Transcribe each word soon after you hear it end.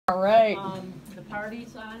All right. The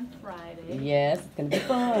party's on Friday. Yes, it's gonna be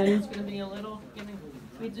fun. It's gonna be a little.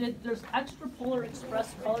 There's extra Polar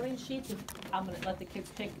Express coloring sheets. I'm gonna let the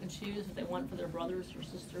kids pick and choose if they want for their brothers or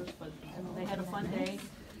sisters. And they had a fun day.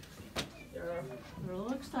 They're a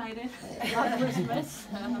little excited about Christmas.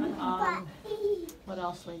 What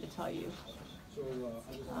else do I need to tell you?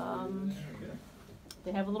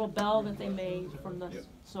 They have a little bell that they made from the,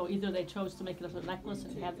 so either they chose to make it as a necklace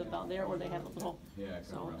and have the bell there, or they have a little,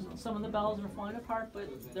 so some of the bells are falling apart, but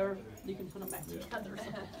you can put them back together.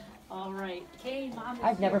 So. All right, Kay, Mom.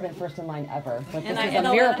 I've never been first in line ever, but this is a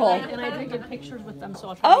miracle. And I did get pictures with them, so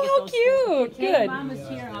I'll try to get those. Oh, cute, Kay, good. Mom is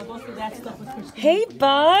here, and I'll go through that stuff with Christine. Hey,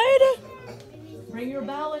 bud. Bring your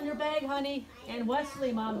bell in your bag, honey. And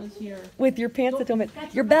Wesley, Mom is here. With your pants that don't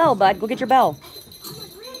fit. Your bell, bud. Go get your bell.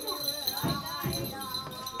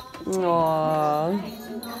 Aww.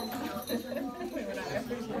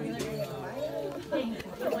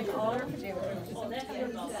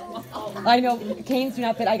 I know, canes do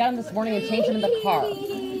not fit. I got them this morning and changed them in the car.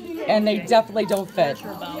 And they definitely don't fit.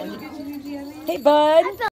 Hey, bud.